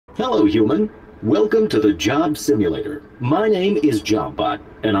Hello, human. Welcome to the Job Simulator. My name is JobBot,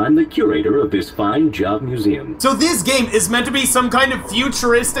 and I'm the curator of this fine job museum. So this game is meant to be some kind of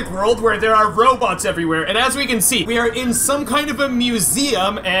futuristic world where there are robots everywhere, and as we can see, we are in some kind of a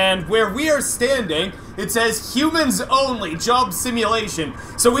museum, and where we are standing, it says humans only, job simulation.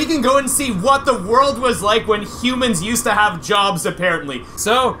 So we can go and see what the world was like when humans used to have jobs, apparently.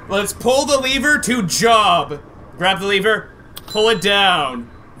 So, let's pull the lever to job. Grab the lever, pull it down.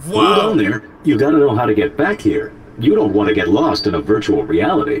 Whoa. Hold on there. You gotta know how to get back here. You don't want to get lost in a virtual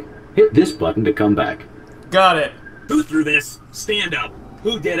reality. Hit this button to come back. Got it. Who threw this? Stand up.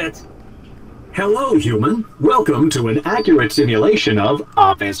 Who did it? Hello, human. Welcome to an accurate simulation of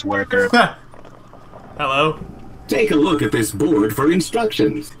office worker. Hello? Take a look at this board for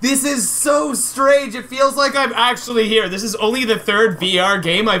instructions. This is so strange. It feels like I'm actually here. This is only the third VR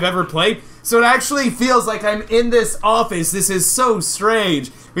game I've ever played, so it actually feels like I'm in this office. This is so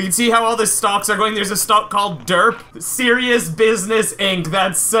strange. We can see how all the stocks are going. There's a stock called DERP, Serious Business Inc.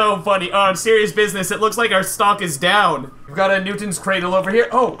 That's so funny. Oh, Serious Business. It looks like our stock is down. We've got a Newton's Cradle over here.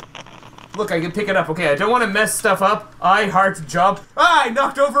 Oh, look, I can pick it up. Okay, I don't want to mess stuff up. I heart job. Ah, I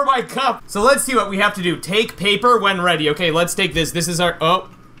knocked over my cup. So let's see what we have to do. Take paper when ready. Okay, let's take this. This is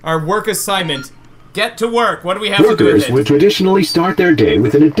our work assignment. Get to work. What do we have to do with Workers it? would traditionally start their day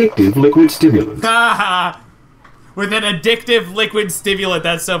with an addictive liquid stimulant. Haha. With an addictive liquid stimulant.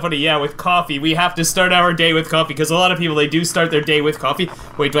 That's so funny. Yeah, with coffee. We have to start our day with coffee, because a lot of people, they do start their day with coffee.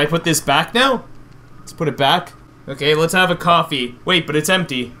 Wait, do I put this back now? Let's put it back. Okay, let's have a coffee. Wait, but it's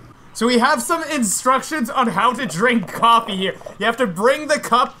empty. So we have some instructions on how to drink coffee here. You have to bring the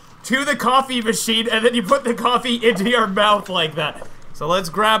cup to the coffee machine, and then you put the coffee into your mouth like that. So let's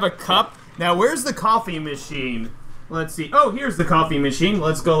grab a cup. Now, where's the coffee machine? Let's see. Oh, here's the coffee machine.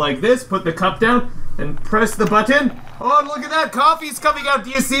 Let's go like this, put the cup down, and press the button. Oh, look at that, coffee's coming out. Do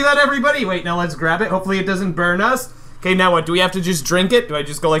you see that, everybody? Wait, now let's grab it. Hopefully it doesn't burn us. Okay, now what? Do we have to just drink it? Do I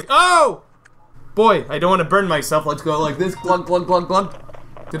just go like, oh! Boy, I don't want to burn myself. Let's go like this, glug, glug, glug, glug.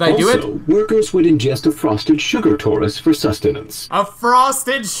 Did I do it? Also, workers would ingest a frosted sugar Taurus for sustenance. A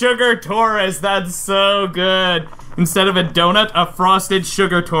frosted sugar Taurus, that's so good. Instead of a donut, a frosted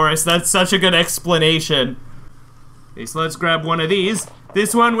sugar Taurus. That's such a good explanation. Okay, so let's grab one of these.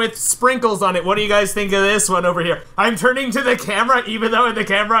 This one with sprinkles on it. What do you guys think of this one over here? I'm turning to the camera, even though in the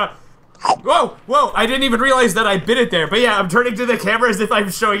camera... Whoa, whoa, I didn't even realize that I bit it there. But yeah, I'm turning to the camera as if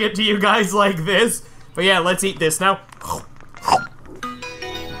I'm showing it to you guys like this. But yeah, let's eat this now.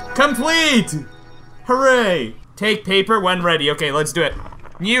 Complete! Hooray! Take paper when ready. Okay, let's do it.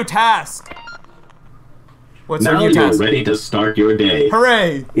 New task. What's our Now new you're task? ready to start your day.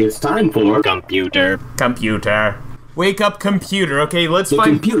 Hooray! It's time for computer. Computer. Wake up, computer. Okay, let's The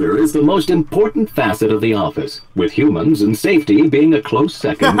find... computer is the most important facet of the office, with humans and safety being a close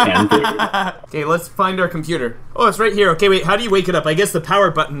second and third. Okay, let's find our computer. Oh, it's right here. Okay, wait, how do you wake it up? I guess the power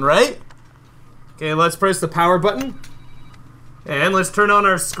button, right? Okay, let's press the power button. And let's turn on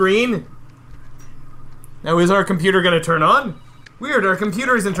our screen. Now, is our computer gonna turn on? Weird, our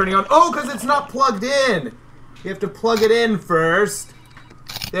computer isn't turning on. Oh, because it's not plugged in. You have to plug it in first.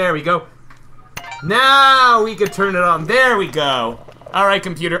 There we go. Now we can turn it on. There we go. All right,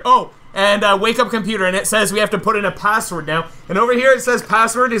 computer. Oh, and wake up, computer. And it says we have to put in a password now. And over here it says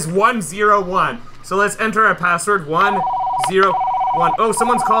password is 101. So let's enter our password 101. Oh,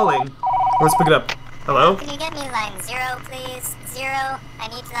 someone's calling. Let's pick it up. Hello? Can you get me line 0, please? 0. I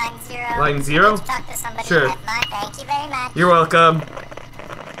need line 0. Line 0? I need to talk to somebody Sure. at my... Thank you very much. You're welcome.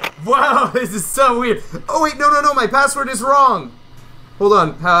 Wow, this is so weird. Oh, wait, no, my password is wrong. Hold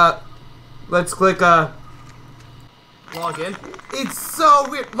on, let's click, log in. It's so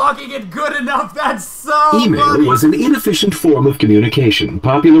weird. Logging in good enough, that's so Email funny. was an inefficient form of communication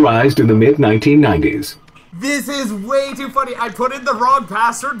popularized in the mid-1990s. This is way too funny. I put in the wrong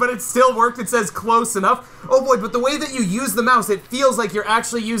password, but it still worked. It says close enough. Oh boy, but the way that you use the mouse, it feels like you're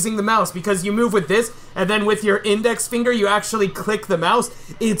actually using the mouse because you move with this, and then with your index finger, you actually click the mouse.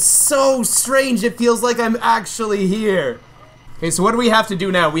 It's so strange. It feels like I'm actually here. Okay, so what do we have to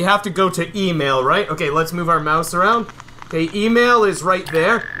do now? We have to go to email, right? Okay, let's move our mouse around. Okay, email is right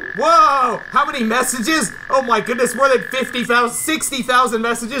there. Whoa! How many messages? Oh my goodness, more than 50,000, 60,000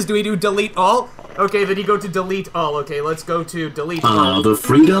 messages. Do we do delete all? Okay, then you go to delete all. Okay, let's go to delete all. Ah, the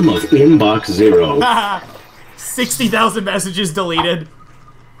freedom of inbox zero. 60,000 messages deleted.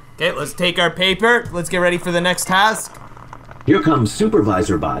 Okay, let's take our paper. Let's get ready for the next task. Here comes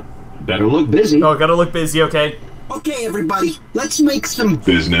Supervisor Bot. Better look busy. Oh, gotta look busy, okay. Okay, everybody, let's make some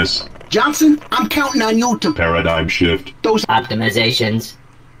Business. Johnson, I'm counting on you to Paradigm shift. those. Optimizations.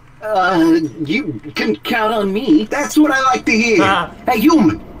 You can count on me. That's what I like to hear. Ah. Hey,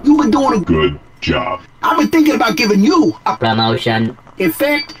 human, You've been doing a Good job. I've been thinking about giving you a promotion. In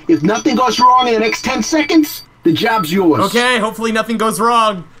fact, if nothing goes wrong in the next 10 seconds, the job's yours. Okay, hopefully nothing goes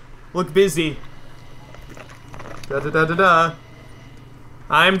wrong. Look busy. Da-da-da-da-da.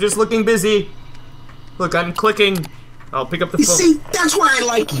 I'm just looking busy. Look, I'm clicking. I'll pick up the phone. You see, that's why I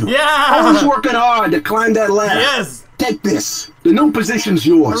like you. Yeah! Always working hard to climb that ladder. Yes! Take this. The new position's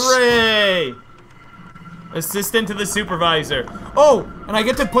yours. Hooray! Assistant to the supervisor. Oh, and I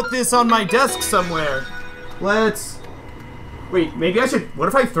get to put this on my desk somewhere. Let's... Wait, maybe I should... What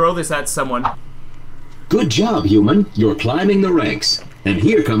if I throw this at someone? Good job, human. You're climbing the ranks. And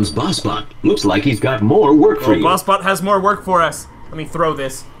here comes Bossbot. Looks like he's got more work for you. Bossbot has more work for us. Let me throw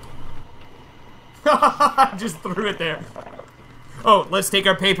this. Just threw it there. Oh, let's take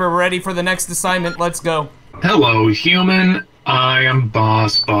our paper. We're ready for the next assignment. Let's go. Hello, human. I am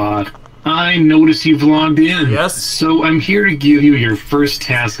Bossbot. I notice you've logged in. Yes. So I'm here to give you your first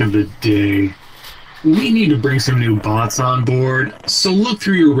task of the day. We need to bring some new bots on board, so look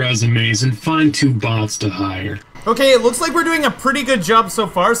through your resumes and find 2 bots to hire. Okay, it looks like we're doing a pretty good job so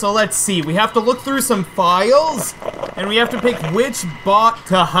far, so let's see. We have to look through some files, and we have to pick which bot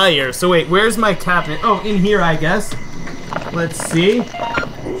to hire. So wait, where's my cabinet? Oh, in here, I guess. Let's see.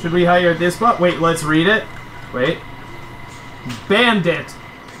 Should we hire this bot? Wait, let's read it. Wait. Bandit.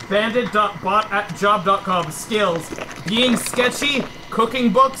 Bandit.bot@job.com. Skills. Being sketchy,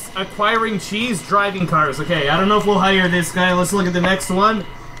 cooking books, acquiring cheese, driving cars. Okay, I don't know if we'll hire this guy. Let's look at the next one.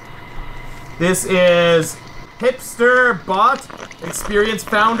 This is Hipster Bot, Experience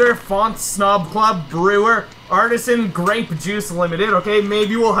Founder, Font Snob Club, Brewer, Artisan Grape Juice Limited. Okay,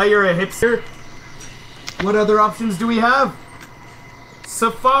 maybe we'll hire a hipster. What other options do we have?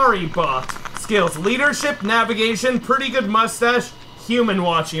 Safari Bot. Skills. Leadership, navigation, pretty good mustache, human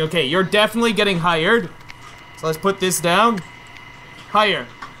watching. Okay, you're definitely getting hired. So let's put this down. Hire.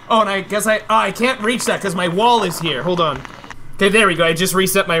 Oh, and I guess I can't reach that because my wall is here. Hold on. Okay, there we go. I just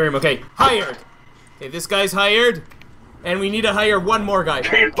reset my room. Okay, hired. Okay, this guy's hired. And we need to hire one more guy.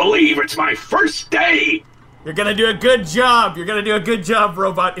 Can't believe it's my first day! You're gonna do a good job. You're gonna do a good job,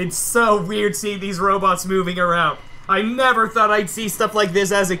 robot. It's so weird seeing these robots moving around. I never thought I'd see stuff like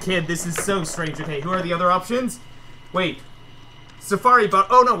this as a kid. This is so strange. Okay, who are the other options? Wait. Safari Bot.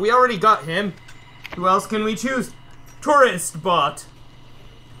 Oh no, we already got him. Who else can we choose? Tourist Bot.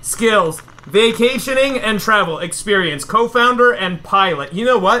 Skills. Vacationing and travel. Experience. Co-founder and pilot. You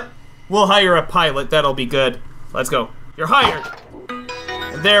know what? We'll hire a pilot. That'll be good. Let's go. You're hired.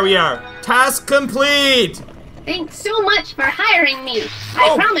 And there we are. Task complete. Thanks so much for hiring me.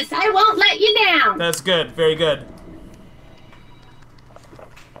 I promise I won't let you down. That's good. Very good.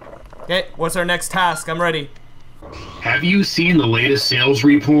 Okay, what's our next task? I'm ready. Have you seen the latest sales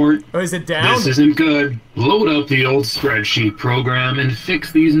report? Oh, is it down? This isn't good. Load up the old spreadsheet program and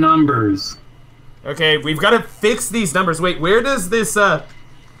fix these numbers. Okay, we've got to fix these numbers. Wait, where does this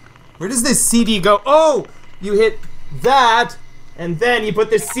CD go? Oh, you hit that, and then you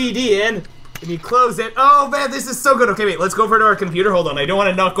put the CD in, and you close it. Oh man, this is so good. Okay, wait, let's go over to our computer. Hold on, I don't want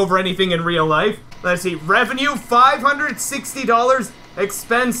to knock over anything in real life. Let's see, revenue, $560,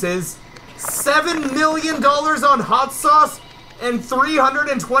 expenses, $7 million on hot sauce, and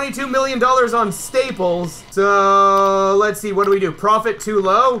 $322 million on staples. So, let's see, what do we do? Profit too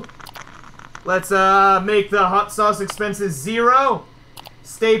low? Let's make the hot sauce expenses 0.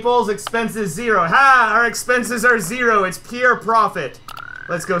 Staples expenses 0. Ha! Our expenses are 0. It's pure profit.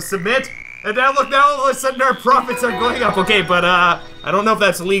 Let's go submit. And now look, now all of a sudden our profits are going up. Okay, but I don't know if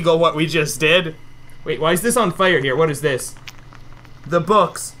that's legal what we just did. Wait, why is this on fire here? What is this? The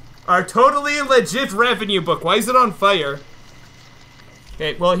books. Our totally legit revenue book. Why is it on fire?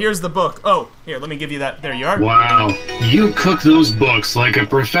 Okay, well, here's the book. Oh, here, let me give you that. There you are. Wow, you cook those books like a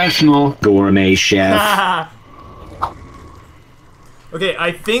professional Gourmet chef. Okay,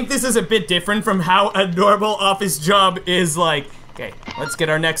 I think this is a bit different from how a normal office job is like. Okay, let's get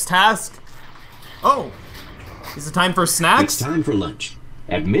our next task. Oh, is it time for snacks? It's time for lunch.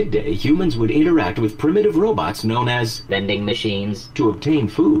 At midday, humans would interact with primitive robots known as Vending machines. to obtain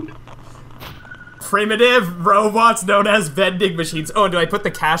food. Primitive robots known as vending machines. Oh, do I put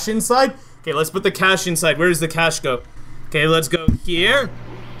the cash inside? Okay, let's put the cash inside. Where does the cash go? Okay, let's go here.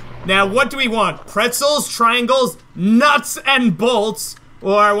 Now, what do we want? Pretzels, triangles, nuts and bolts,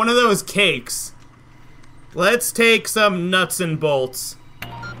 or one of those cakes? Let's take some nuts and bolts.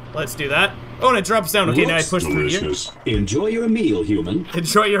 Let's do that. Oh, and it drops down. Okay, now I push through here. Enjoy your meal, human.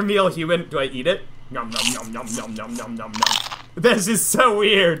 Enjoy your meal, human. Do I eat it? Nom nom nom nom nom nom nom nom nom. This is so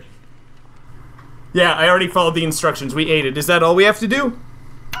weird. Yeah, I already followed the instructions. We ate it. Is that all we have to do?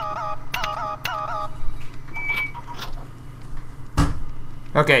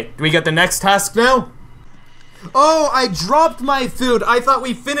 Okay, do we get the next task now? Oh, I dropped my food. I thought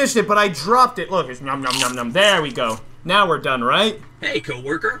we finished it, but I dropped it. Look, it's nom nom nom nom. There we go. Now we're done, right? Hey,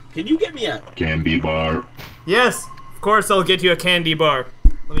 coworker, can you get me a Candy bar. Yes, of course I'll get you a candy bar.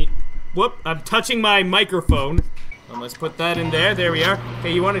 Let me, whoop, I'm touching my microphone. Let's put that in there, there we are.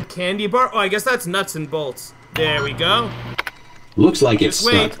 Okay, you wanted candy bar? Oh, I guess that's nuts and bolts. There we go. Looks like it's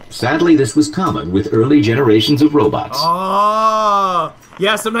Just wait. stuck. Sadly, this was common with early generations of robots. Oh,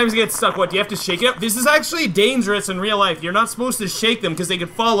 yeah, sometimes it gets stuck. What, do you have to shake it up? This is actually dangerous in real life. You're not supposed to shake them because they could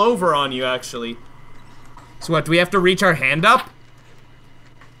fall over on you, actually. So what, do we have to reach our hand up?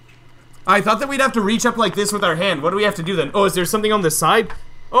 I thought that we'd have to reach up like this with our hand. What do we have to do then? Oh, is there something on the side?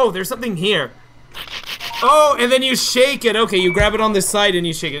 Oh, there's something here. Oh, and then you shake it. Okay, you grab it on the side and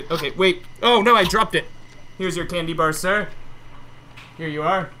you shake it. Okay, wait. Oh, no, I dropped it. Here's your candy bar, sir. Here you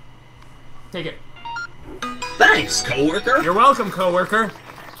are. Take it. thanks, coworker? You're welcome, coworker.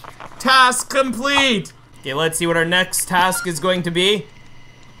 Task complete. Okay, let's see what our next task is going to be.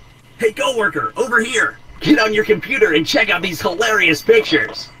 Hey, coworker, over here. Get on your computer and check out these hilarious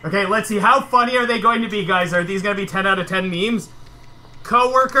pictures. Okay, let's see. How funny are they going to be, guys? Are these going to be 10 out of 10 memes?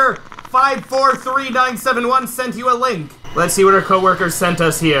 Coworker 543971 sent you a link. Let's see what our coworker sent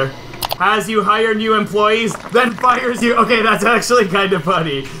us here. Has you hire new employees, then fires you. Okay, that's actually kind of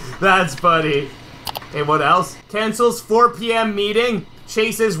funny. That's funny. Okay, what else? Cancels 4 p.m. meeting.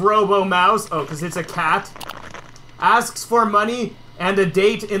 Chases Robo Mouse. Oh, because it's a cat. Asks for money and a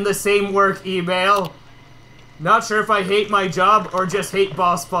date in the same work email. Not sure if I hate my job or just hate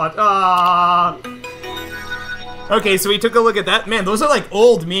BossBot. Ah. Okay, so we took a look at that. Man, those are like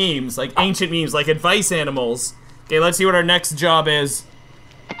old memes, like ancient memes, like advice animals. Okay, let's see what our next job is.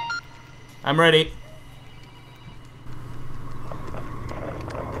 I'm ready.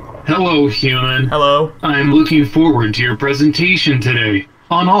 Hello, human. Hello. I'm looking forward to your presentation today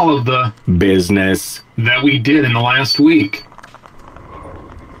on all of the Business. that we did in the last week.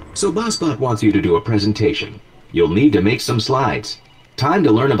 So BossBot wants you to do a presentation. You'll need to make some slides. Time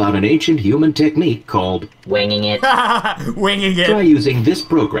to learn about an ancient human technique called Winging it. Winging it. try using this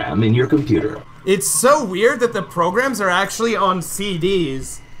program in your computer. It's so weird that the programs are actually on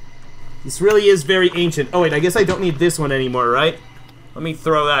CDs. This really is very ancient. Oh wait, I guess I don't need this one anymore, right? Let me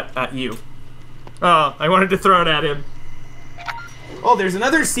throw that at you. Oh, I wanted to throw it at him. Oh, there's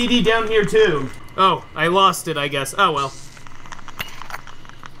another CD down here too. Oh, I lost it, I guess. Oh well.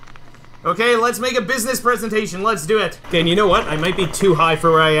 Okay, let's make a business presentation. Let's do it. Okay, and you know what? I might be too high for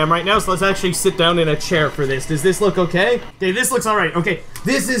where I am right now, so let's actually sit down in a chair for this. Does this look okay? Okay, this looks alright. Okay,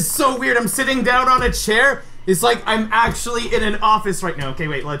 this is so weird. I'm sitting down on a chair. It's like I'm actually in an office right now. Okay,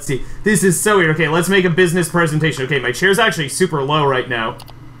 wait, let's see. This is so weird. Okay, let's make a business presentation. Okay, my chair's actually super low right now.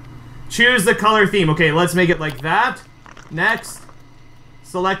 Choose the color theme. Okay, let's make it like that. Next.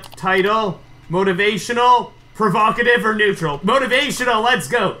 Select title. Motivational, provocative, or neutral. Motivational, let's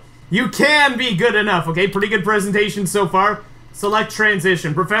go. You can be good enough, okay? Pretty good presentation so far. Select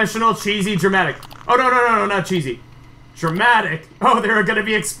transition. Professional, cheesy, dramatic. Oh, no, not cheesy. Dramatic. Oh, there are gonna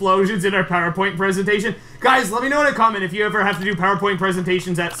be explosions in our PowerPoint presentation. Guys, let me know in a comment if you ever have to do PowerPoint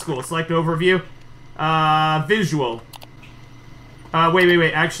presentations at school. Select overview. Visual.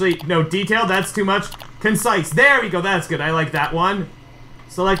 Wait. Actually, no, detail, that's too much. Concise. There we go, that's good. I like that one.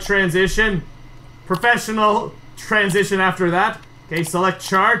 Select transition. Professional transition after that. Okay, select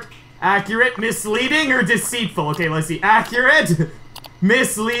chart. Accurate, misleading, or deceitful? Okay, let's see. Accurate,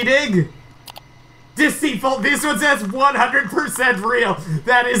 misleading, deceitful. This one says 100% real.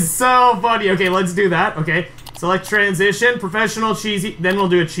 That is so funny. Okay, let's do that. Okay, select transition, professional, cheesy. Then we'll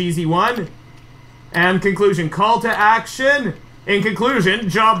do a cheesy one. And conclusion. Call to action. In conclusion,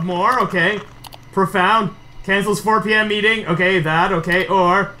 job more. Okay. Profound. Cancels 4 p.m. meeting. Okay, that. Okay,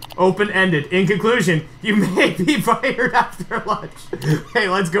 or open-ended. In conclusion, you may be fired after lunch. Okay,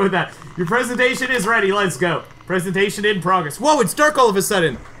 let's go with that. Your presentation is ready. Let's go. Presentation in progress. Whoa, it's dark all of a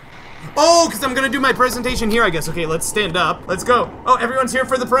sudden. Oh, because I'm going to do my presentation here, I guess. Okay, let's stand up. Let's go. Oh, everyone's here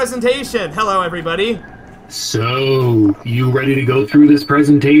for the presentation. Hello, everybody. So, you ready to go through this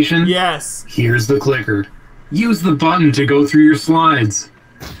presentation? Yes. Here's the clicker. Use the button to go through your slides.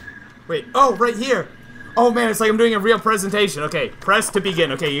 Wait, oh, right here. Oh man, it's like I'm doing a real presentation. Okay, press to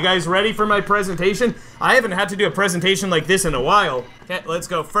begin. Okay, you guys ready for my presentation? I haven't had to do a presentation like this in a while. Okay, let's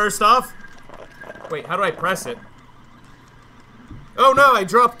go. First off, wait, how do I press it? Oh no, I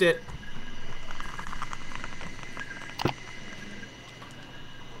dropped it.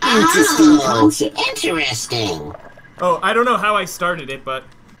 Interesting. Oh, I don't know how I started it, but...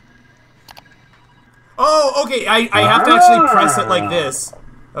 Oh, okay, I have to actually press it like this.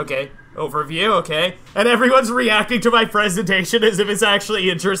 Okay, Overview, okay. And everyone's reacting to my presentation as if it's actually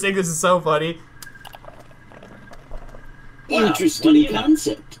interesting. This is so funny. Interesting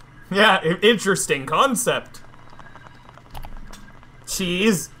concept. Yeah, interesting concept.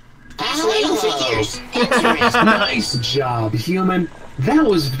 Cheese. Nice job, human. That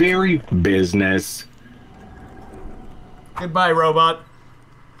was very Business. Goodbye, robot.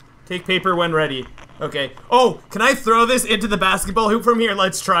 Take paper when ready. Okay. Oh, can I throw this into the basketball hoop from here?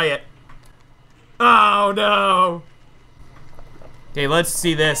 Let's try it. Oh, no. Okay, let's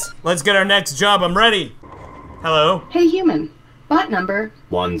see this. Let's get our next job. I'm ready. Hello? Hey, human. Bot number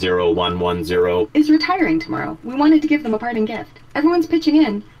 10110. is retiring tomorrow. We wanted to give them a parting gift. Everyone's pitching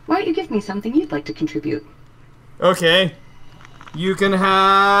in. Why don't you give me something you'd like to contribute? Okay. You can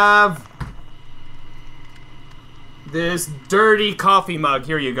have this dirty coffee mug.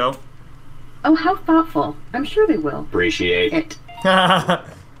 Here you go. Oh, how thoughtful. I'm sure they will. Appreciate. It.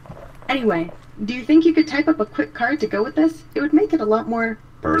 Anyway, do you think you could type up a quick card to go with this? It would make it a lot more...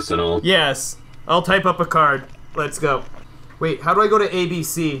 Personal. Yes. I'll type up a card. Let's go. Wait, how do I go to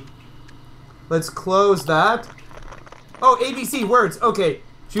ABC? Let's close that. Oh, ABC, words. Okay.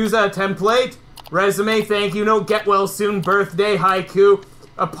 Choose a template. Resume, thank you note, get well soon, birthday, haiku,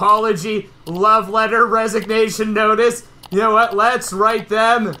 apology, love letter, resignation notice. You know what? Let's write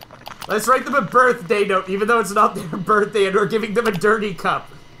them. Let's write them a birthday note, even though it's not their birthday and we're giving them a dirty cup.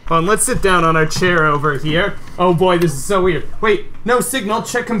 Hold on, let's sit down on our chair over here. Oh boy, this is so weird. Wait, no signal,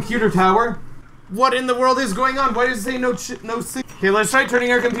 check computer tower. What in the world is going on? Why does it say no signal? Okay, let's try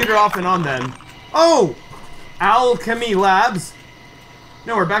turning our computer off and on then. Oh! Alchemy Labs.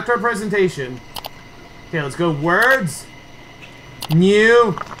 No, we're back to our presentation. Okay, let's go words.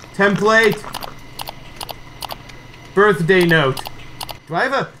 New. Template. Birthday note. Do I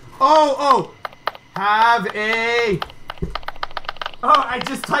have a... Oh! Have a... Oh, I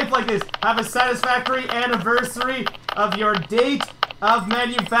just typed like this. Have a satisfactory anniversary of your date of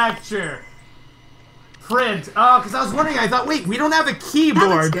manufacture. Print. Oh, because I was wondering, I thought, wait, we don't have a keyboard. That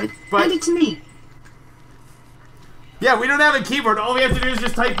looks good. But Hand it to me. yeah, we don't have a keyboard. All we have to do is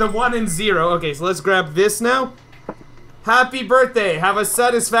just type the 1 and 0. Okay, so let's grab this now. Happy birthday. Have a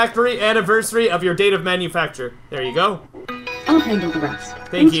satisfactory anniversary of your date of manufacture. There you go. I'll handle the rest. Thank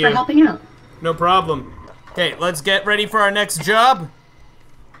Thanks you. for helping out. No problem. Okay, let's get ready for our next job.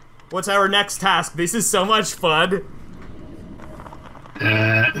 What's our next task? This is so much fun.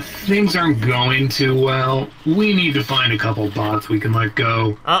 Things aren't going too well. We need to find a couple bots we can let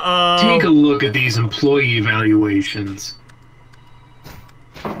go. Uh-oh. Take a look at these employee evaluations.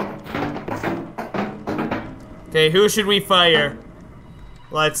 Okay, who should we fire?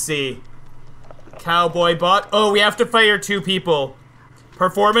 Let's see. Cowboy bot. Oh, we have to fire 2 people.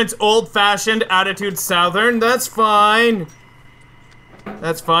 Performance old-fashioned, attitude southern. That's fine.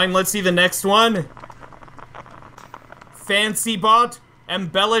 That's fine. Let's see the next one. Fancy bot.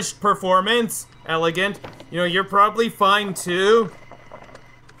 Embellished performance. Elegant. You know, you're probably fine too.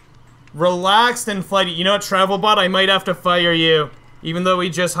 Relaxed and flighty. You know what, travel bot? I might have to fire you. Even though we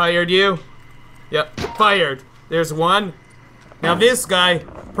just hired you. Yep, fired. There's one. Now this guy.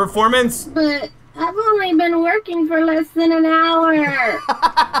 Performance. But I've only been working for less than an hour.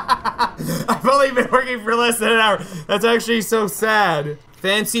 I've only been working for less than an hour. That's actually so sad.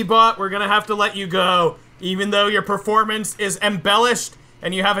 Fancy bot, we're gonna have to let you go. Even though your performance is embellished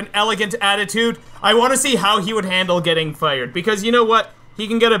and you have an elegant attitude, I want to see how he would handle getting fired. Because you know what? He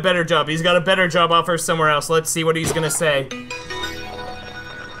can get a better job. He's got a better job offer somewhere else. Let's see what he's gonna say.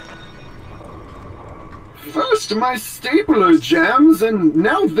 First my stapler jams, and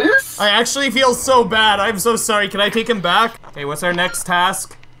now this? I actually feel so bad. I'm so sorry. Can I take him back? Okay, what's our next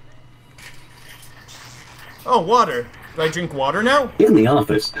task? Oh, water. Do I drink water now? In the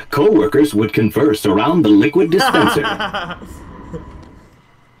office, co-workers would converse around the liquid dispenser.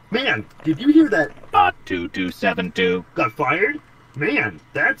 Man, did you hear that? Bot 2272. Got fired? Man,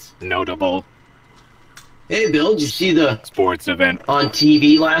 that's Notable. Hey, Bill, did you see the Sports event. on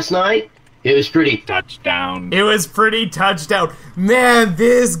TV last night? It was pretty... Touchdown. It was pretty touchdown. Man,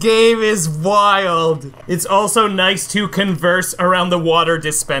 this game is wild. It's also nice to converse around the water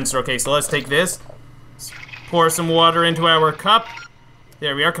dispenser. Okay, so let's take this. Pour some water into our cup.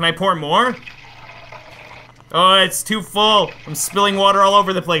 There we are. Can I pour more? Oh, it's too full. I'm spilling water all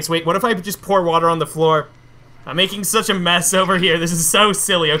over the place. Wait, what if I just pour water on the floor? I'm making such a mess over here. This is so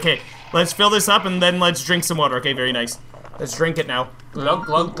silly. Okay, let's fill this up and then let's drink some water. Okay, very nice. Let's drink it now. Glug,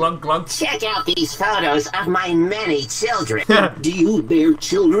 glug, glug, glug. Check out these photos of my many children. Do you bear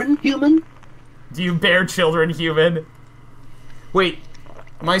children, human? Do you bear children, human? Wait,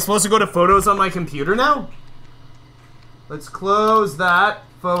 am I supposed to go to photos on my computer now? Let's close that.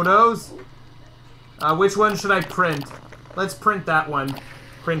 Photos. Which one should I print? Let's print that one.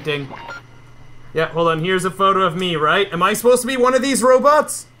 Printing. Yeah, hold on. Here's a photo of me, right? Am I supposed to be one of these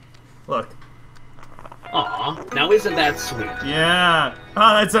robots? Look. Aw, now isn't that sweet? Yeah.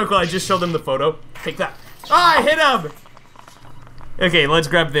 Oh, that's so cool. I just showed them the photo. Take that. Ah, I hit him! Okay, let's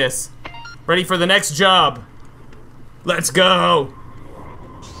grab this. Ready for the next job. Let's go.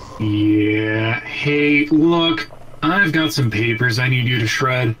 Yeah, hey, look, I've got some papers I need you to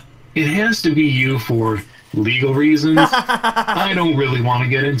shred. It has to be you for legal reasons. I don't really want to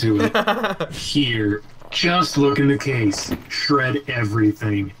get into it. Here, just look in the case. Shred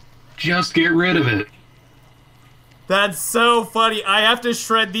everything. Just get rid of it. That's so funny. I have to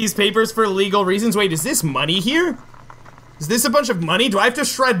shred these papers for legal reasons. Wait, is this money here? Is this a bunch of money? Do I have to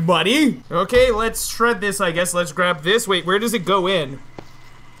shred money? Okay, let's shred this, I guess. Let's grab this. Wait, where does it go in?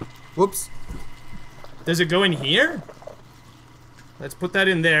 Whoops. Does it go in here? Let's put that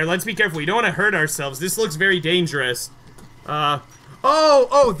in there. Let's be careful. We don't want to hurt ourselves. This looks very dangerous.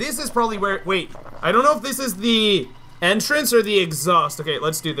 Oh, this is probably where, wait. I don't know if this is the entrance or the exhaust. Okay,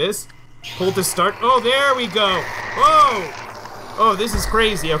 let's do this. Hold to start. Oh, there we go. Whoa. Oh, this is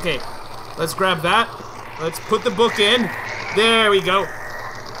crazy. Okay, let's grab that. Let's put the book in. There we go.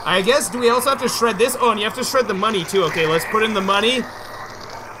 I guess, do we also have to shred this? Oh, and you have to shred the money too. Okay, let's put in the money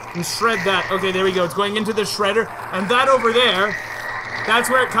and shred that. Okay, there we go. It's going into the shredder. And that over there, that's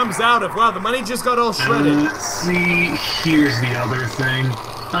where it comes out of. Wow, the money just got all shredded. See, here's the other thing.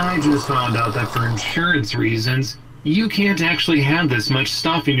 I just found out that for insurance reasons, you can't actually have this much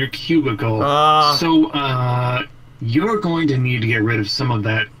stuff in your cubicle. So, you're going to need to get rid of some of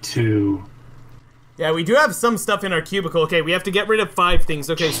that too. Yeah, we do have some stuff in our cubicle. Okay, we have to get rid of 5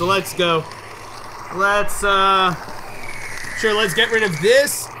 things. Okay, so let's go. Let's get rid of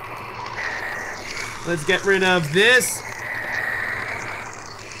this. Let's get rid of this.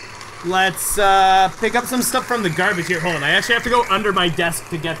 Let's, pick up some stuff from the garbage here. Hold on, I actually have to go under my desk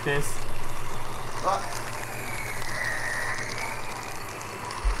to get this.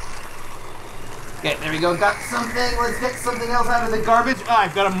 Okay, there we go. Got something. Let's get something else out of the garbage. Ah,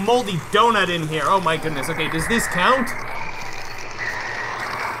 I've got a moldy donut in here. Oh my goodness. Okay, does this count?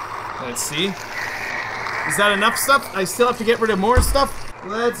 Let's see. Is that enough stuff? I still have to get rid of more stuff.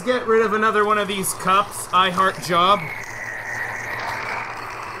 Let's get rid of another one of these cups. I heart job.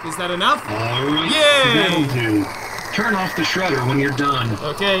 Is that enough? Alright, Yay! that'll do. Turn off the shredder when you're done.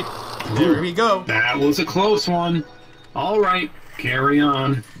 Okay, there we go. That was a close one. Alright, carry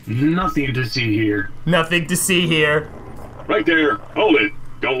on. Nothing to see here. Nothing to see here. Right there. Hold it.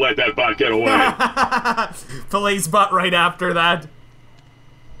 Don't let that bot get away. Police bot right after that.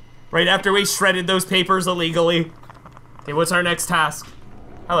 Right after we shredded those papers illegally. Okay, what's our next task?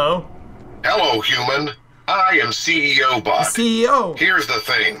 Hello. Hello, human. I am CEO Bot. CEO. Here's the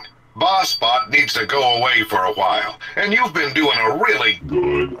thing. Boss Bot needs to go away for a while, and you've been doing a really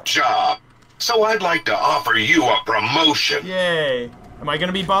good job. So I'd like to offer you a promotion. Yay. Am I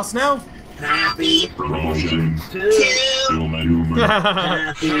gonna be boss now? Happy. Promotion. 2. Human.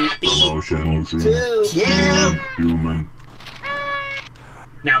 Happy. Promotion. 2. Human.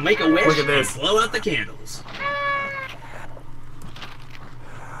 Now make a wish Look at this. and blow out the candles.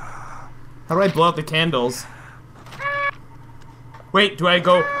 How do I blow out the candles? Wait, do I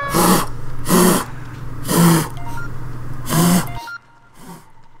go?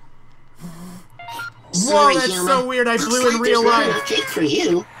 Whoa, that's so weird. I blew in real life. Cake for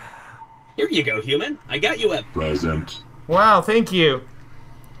you. Here you go, human. I got you a Present. Wow, thank you.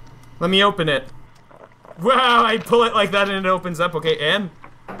 Let me open it. Wow, I pull it like that and it opens up. Okay, and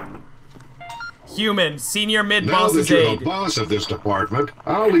human, senior Now mid-boss's that you're aide. the boss of this department,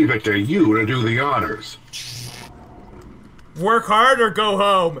 I'll leave it to you to do the honors. Work hard or go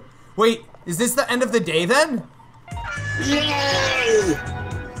home. Wait, is this the end of the day then? Yay!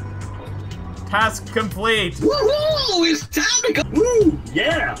 Task complete. woohoo! It's time to go. Woo!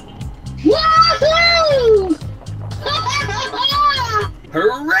 Yeah! Woohoo!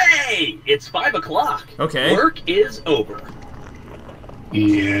 Hooray! It's 5 o'clock. Okay. Work is over.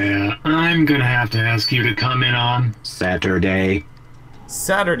 Yeah, I'm gonna have to ask you to come in on Saturday.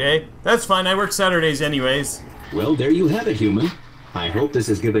 Saturday? That's fine, I work Saturdays anyways. Well, there you have it, human. I hope this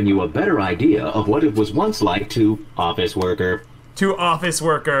has given you a better idea of what it was once like to office worker. To office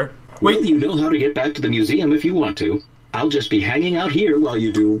worker. Well, Wait, you know how to get back to the museum if you want to. I'll just be hanging out here while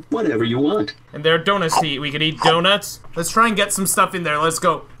you do whatever you want. and there are donuts to eat. We could eat donuts. Let's try and get some stuff in there. Let's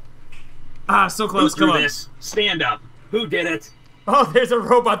go. Ah, so close. Who Come threw on. this? Stand up. Who did it? Oh, there's a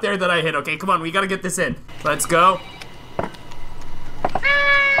robot there that I hit. Okay, come on. We gotta get this in. Let's go.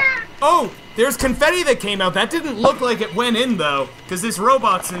 Oh, there's confetti that came out. That didn't look like it went in, though, because this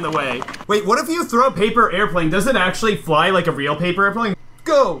robot's in the way. Wait, what if you throw a paper airplane? Does it actually fly like a real paper airplane?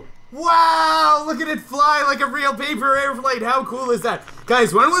 Go! Wow, look at it fly like a real paper airplane. How cool is that?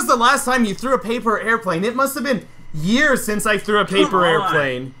 Guys, when was the last time you threw a paper airplane? It must have been years since I threw a paper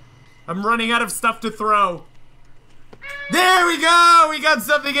airplane. I'm running out of stuff to throw. There we go! We got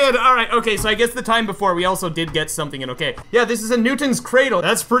something in! Alright, okay, so I guess the time before we also did get something in, okay. Yeah, this is a Newton's cradle.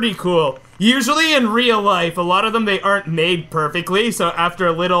 That's pretty cool. Usually in real life, a lot of them, they aren't made perfectly, so after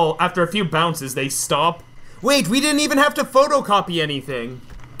a few bounces, they stop. Wait, we didn't even have to photocopy anything.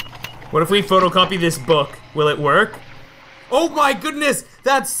 What if we photocopy this book? Will it work? Oh my goodness!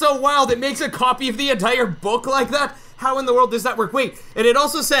 That's so wild! It makes a copy of the entire book like that? How in the world does that work? Wait, and it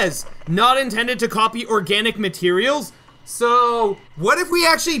also says, not intended to copy organic materials? So, what if we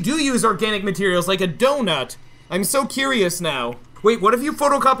actually do use organic materials, like a donut? I'm so curious now. Wait, what if you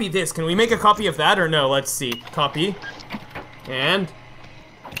photocopy this? Can we make a copy of that or no? Let's see. Copy. And...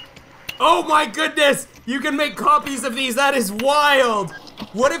 oh my goodness! You can make copies of these! That is wild!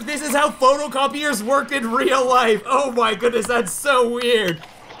 What if this is how photocopiers work in real life? Oh my goodness, that's so weird.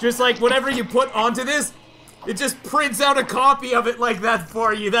 Just like whatever you put onto this, it just prints out a copy of it like that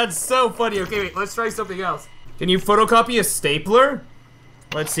for you. That's so funny. Okay, wait, let's try something else. Can you photocopy a stapler?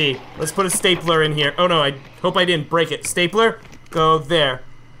 Let's see. Let's put a stapler in here. Oh no, I hope I didn't break it. Stapler, go there.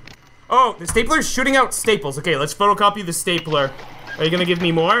 Oh, the stapler's shooting out staples. Okay, let's photocopy the stapler. Are you gonna give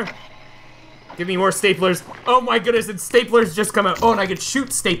me more? Give me more staplers. Oh my goodness, and staplers just come out. Oh, and I could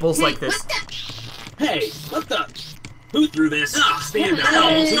shoot staples like this. Hey, what the? Who threw this? Stand up.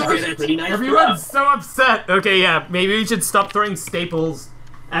 That's pretty nice. Everyone's so upset. Okay, yeah, maybe we should stop throwing staples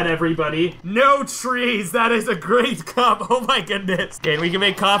at everybody. No trees, that is a great cup. Oh my goodness. Okay, we can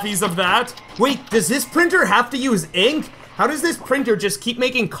make copies of that. Wait, does this printer have to use ink? How does this printer just keep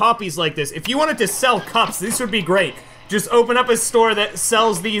making copies like this? If you wanted to sell cups, this would be great. Just open up a store that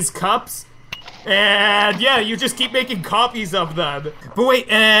sells these cups. And yeah, you just keep making copies of them. But wait,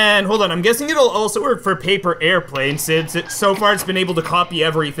 and hold on, I'm guessing it'll also work for paper airplanes since so far it's been able to copy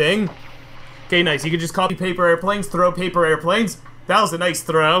everything. Okay, nice. You can just copy paper airplanes, throw paper airplanes. That was a nice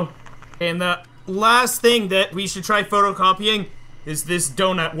throw. And the last thing that we should try photocopying is this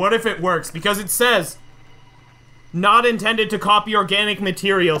donut. What if it works? Because it says not intended to copy organic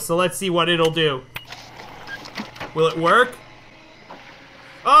material, so let's see what it'll do. Will it work?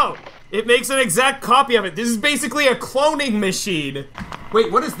 Oh! It makes an exact copy of it. This is basically a cloning machine. Wait,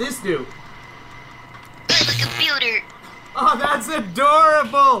 what does this do? I'm a computer. Oh, that's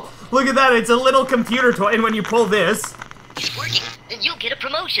adorable. Look at that. It's a little computer toy. And when you pull this... keep working, and you'll get a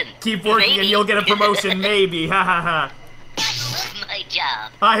promotion. Keep working, maybe. And you'll get a promotion, maybe. Ha ha ha. I love my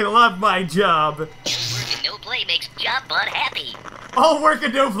job. I love my job. All work and no play makes JobBot happy. All work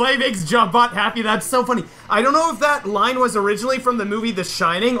and no play makes JobBot happy. That's so funny. I don't know if that line was originally from the movie The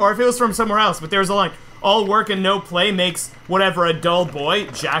Shining or if it was from somewhere else, but there's a line. All work and no play makes whatever a dull boy.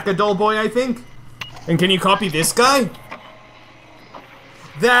 Jack a dull boy, I think. And can you copy this guy?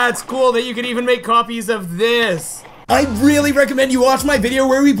 That's cool that you can even make copies of this. I really recommend you watch my video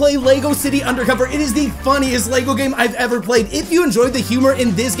where we play Lego City Undercover. It is the funniest Lego game I've ever played. If you enjoyed the humor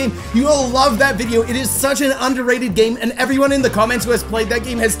in this game, you will love that video. It is such an underrated game, and everyone in the comments who has played that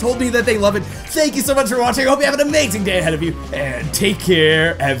game has told me that they love it. Thank you so much for watching. I hope you have an amazing day ahead of you, and take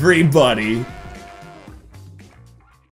care, everybody.